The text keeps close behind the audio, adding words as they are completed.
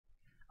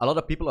a lot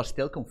of people are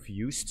still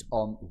confused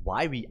on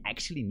why we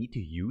actually need to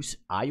use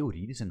IO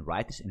readers and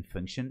writers in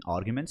function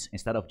arguments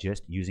instead of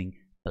just using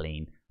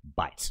plain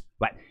bytes.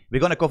 Right,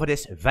 we're gonna cover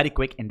this very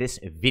quick in this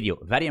video,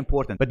 very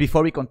important. But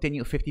before we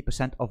continue,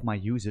 50% of my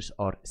users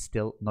are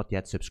still not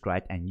yet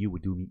subscribed, and you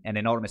would do me an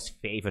enormous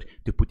favor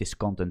to put this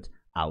content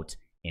out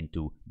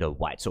into the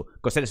wild. So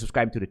consider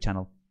subscribing to the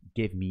channel,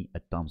 give me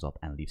a thumbs up,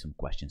 and leave some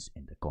questions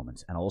in the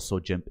comments. And also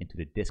jump into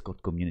the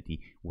Discord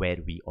community where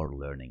we are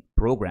learning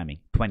programming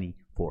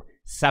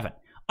 24/7.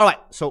 All right,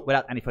 so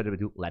without any further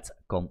ado, let's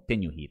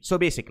continue here. So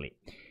basically,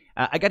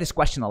 I get this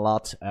question a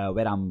lot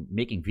where I'm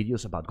making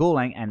videos about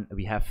Golang, and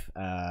we have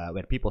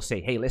where people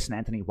say, hey, listen,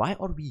 Anthony, why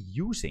are we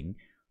using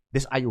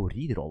this IO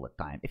reader all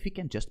the time if we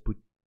can just put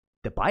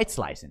the byte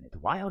slice in it?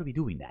 Why are we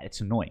doing that? It's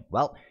annoying.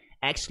 Well,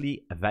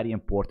 actually, very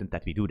important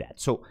that we do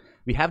that. So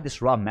we have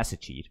this raw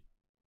message here.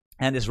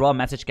 And this raw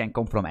message can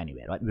come from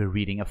anywhere, right? We're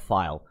reading a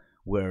file,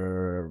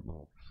 we're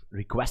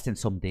requesting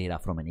some data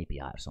from an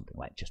API or something,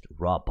 right? Just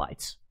raw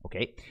bytes,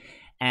 okay?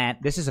 And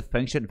this is a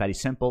function, very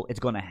simple. It's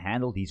going to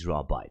handle these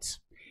raw bytes.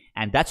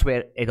 And that's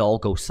where it all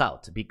goes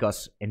south,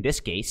 because in this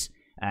case,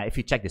 if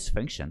you check this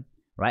function,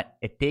 right,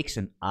 it takes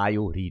an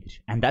IO reader.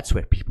 And that's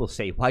where people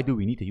say, why do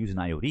we need to use an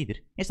IO reader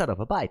instead of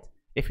a byte?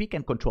 If we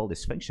can control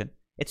this function,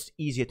 it's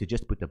easier to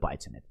just put the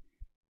bytes in it.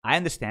 I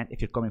understand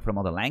if you're coming from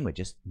other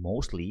languages,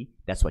 mostly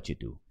that's what you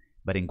do.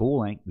 But in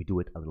Golang, we do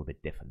it a little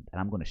bit different,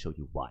 and I'm going to show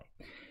you why.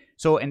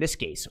 So in this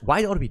case,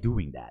 why are we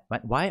doing that?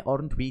 Right? Why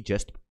aren't we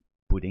just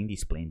putting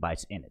these plain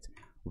bytes in it?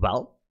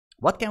 Well,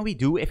 what can we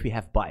do if we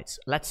have bytes?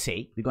 Let's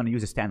say we're going to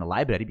use a standard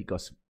library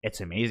because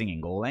it's amazing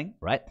in Golang,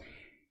 right?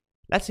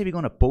 Let's say we're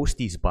going to post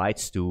these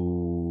bytes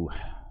to,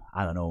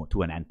 I don't know,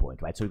 to an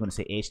endpoint, right? So we're going to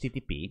say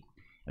HTTP,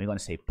 and we're going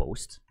to say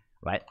post,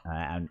 right?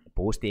 And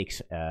post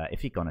takes,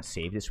 if we're going to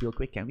save this real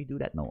quick, can we do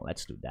that? No,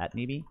 let's do that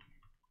maybe.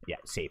 Yeah,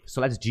 save.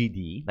 So let's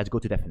GD. Let's go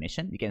to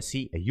definition. We can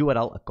see a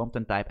URL, a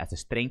content type as a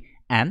string,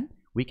 and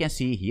we can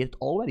see here it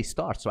already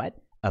starts, right?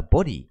 A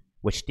body,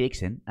 which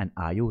takes in an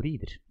IO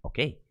reader.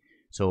 Okay.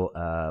 So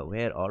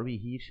where are we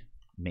here?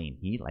 Main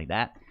here, like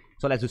that.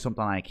 So let's do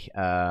something like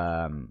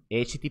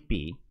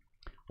HTTP.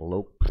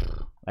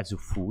 Let's do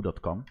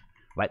foo.com,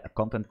 right? A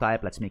content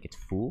type. Let's make it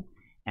foo.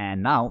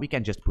 And now we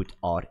can just put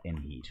R in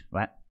here,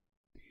 right?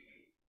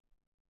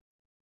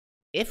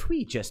 If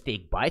we just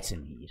take bytes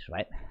in here,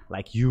 right,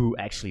 like you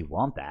actually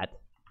want that,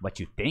 but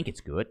you think it's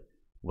good,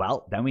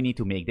 well, then we need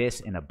to make this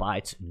in a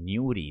bytes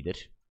new reader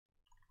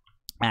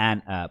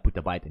and put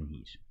the byte in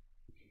here.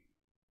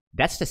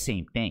 That's the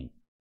same thing,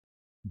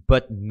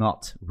 but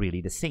not really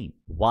the same.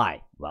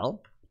 Why?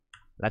 Well,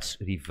 let's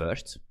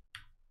reverse.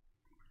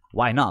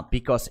 Why not?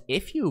 Because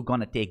if you're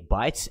gonna take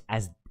bytes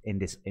as in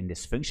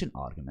this function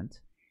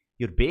argument,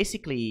 you're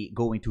basically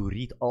going to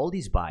read all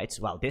these bytes.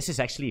 Well, this is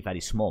actually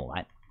very small,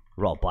 right?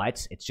 Raw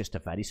bytes, it's just a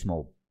very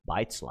small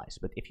byte slice.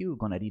 But if you're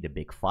gonna read a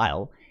big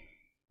file,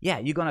 yeah,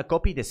 you're gonna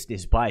copy this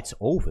bytes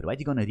over, right?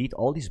 You're gonna read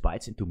all these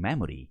bytes into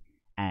memory,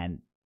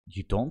 and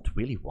you don't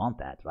really want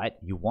that, right?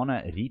 You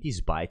wanna read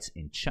these bytes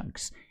in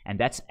chunks, and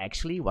that's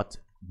actually what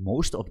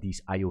most of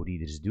these IO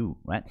readers do,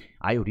 right?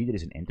 IO reader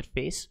is an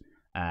interface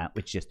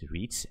which just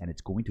reads, and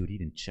it's going to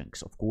read in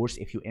chunks. Of course,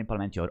 if you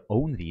implement your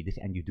own reader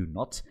and you do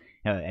not,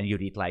 and you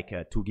read like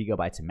 2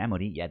 gigabytes in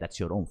memory, yeah, that's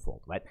your own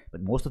fault, right?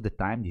 But most of the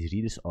time, these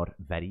readers are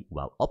very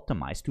well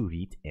optimized to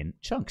read in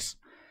chunks.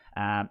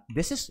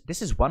 This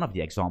is one of the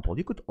examples.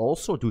 You could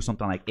also do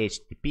something like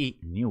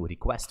HTTP new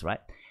request,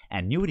 right?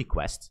 And new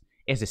request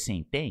is the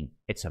same thing.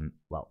 It's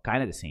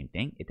kind of the same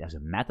thing. It has a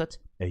method,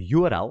 a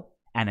URL,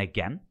 and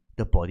again,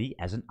 the body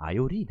as an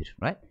IO reader,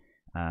 right?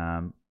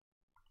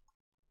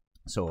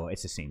 So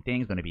it's the same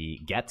thing. It's going to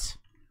be get,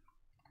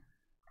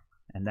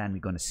 and then we're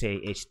going to say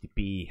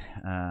HTTP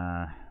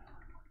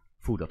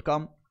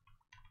foo.com,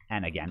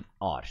 and again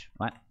R,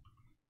 right?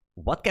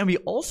 What can we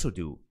also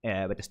do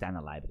with the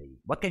standard library?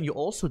 What can you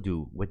also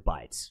do with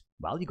bytes?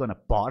 Well, you're going to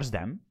parse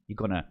them. You're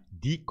going to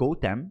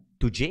decode them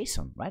to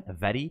JSON, right? A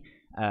very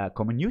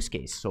common use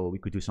case. So we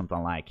could do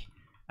something like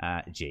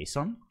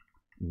JSON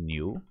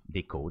new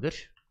decoder,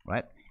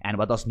 right? And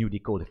what does new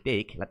decoder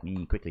take? Let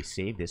me quickly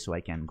save this so I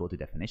can go to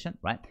definition,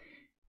 right?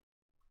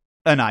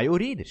 An IO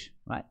reader,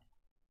 right?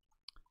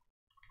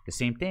 The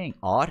same thing,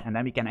 R, and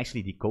then we can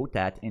actually decode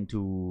that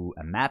into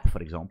a map,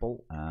 for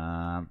example.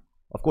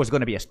 Of course, it's going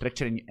to be a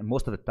structure, and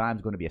most of the time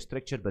it's going to be a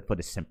structure, but for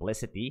the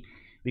simplicity,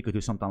 we could do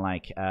something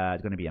like,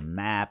 it's going to be a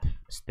map,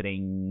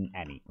 string,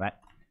 any, right?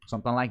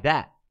 Something like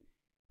that.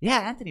 Yeah,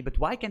 Anthony, but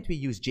why can't we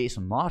use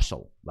JSON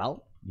Marshall?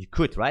 Well, you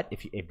could, right?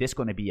 If this is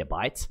going to be a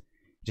byte,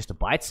 just a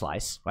byte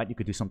slice, right? You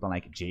could do something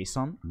like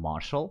JSON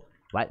Marshall,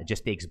 right? It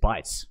just takes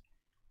bytes.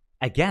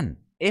 Again,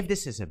 if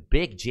this is a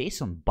big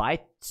JSON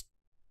byte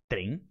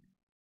string,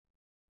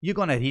 you're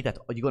gonna read that,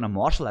 you're gonna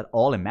marshal that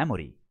all in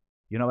memory.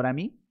 You know what I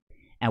mean?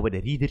 And with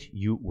a reader,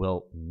 you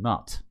will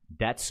not.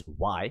 That's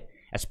why,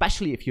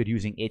 especially if you're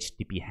using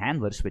HTTP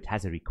handlers, which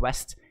has a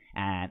request,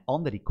 and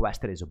on the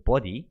request there is a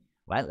body.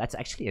 Well, let's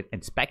actually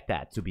inspect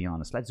that, to be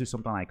honest. Let's do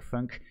something like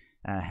func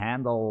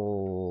handle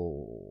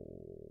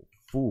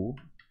foo,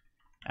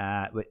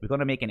 we're going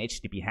to make an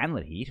HTTP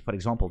handler here. For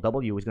example,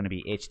 W is going to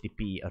be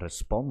HTTP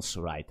response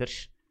writer,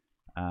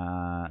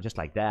 just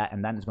like that,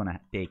 and then it's going to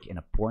take in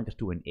a pointer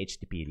to an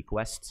HTTP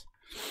request.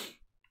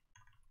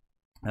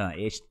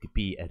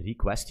 HTTP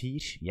request here,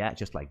 yeah,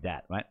 just like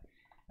that, right?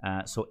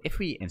 So if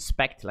we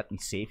inspect, let me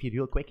save here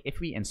real quick.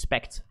 If we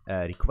inspect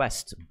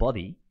request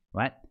body,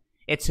 right,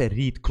 it's a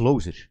read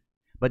closer.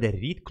 But the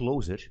read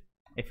closer,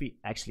 if we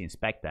actually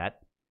inspect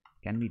that,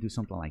 can we do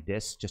something like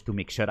this just to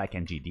make sure I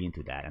can GD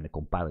into that and the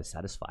compiler is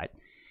satisfied?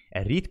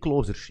 A read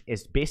closer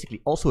is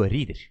basically also a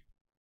reader,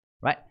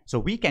 right? So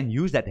we can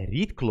use that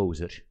read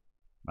closer,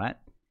 right,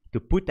 to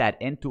put that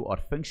into our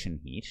function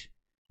here.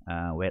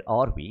 Where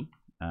are we?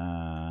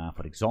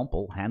 For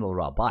example, handle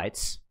raw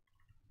bytes,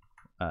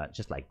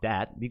 just like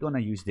that. We're gonna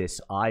use this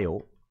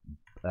IO,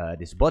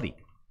 this body.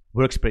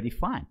 Works pretty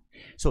fine.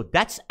 So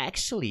that's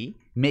actually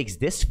makes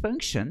this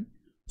function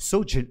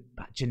so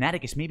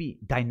generic. Is maybe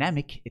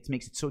dynamic. It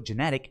makes it so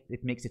generic.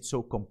 It makes it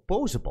so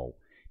composable.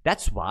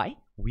 That's why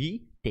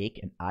we take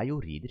an IO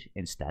reader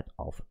instead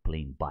of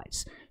plain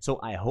bytes. So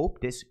I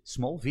hope this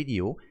small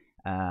video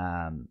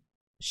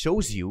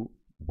shows you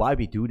why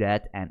we do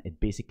that, and it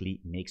basically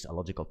makes a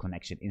logical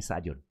connection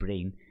inside your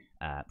brain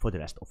for the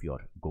rest of your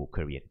Go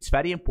career. It's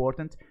very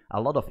important. A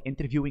lot of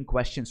interviewing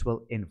questions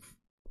will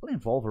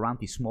involve around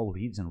these small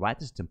readers and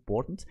writers. It's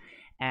important,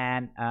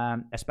 and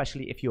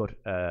especially if you're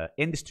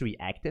industry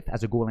active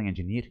as a Golang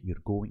engineer,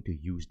 you're going to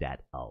use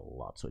that a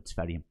lot. So it's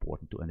very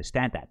important to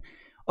understand that.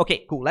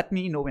 Okay, cool. Let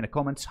me know in the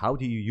comments, how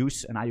do you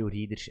use an IO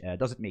reader?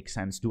 Does it make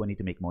sense? Do I need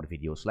to make more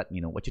videos? Let me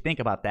know what you think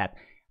about that.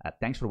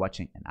 Thanks for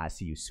watching, and I'll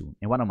see you soon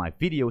in one of my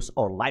videos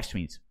or live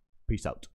streams. Peace out.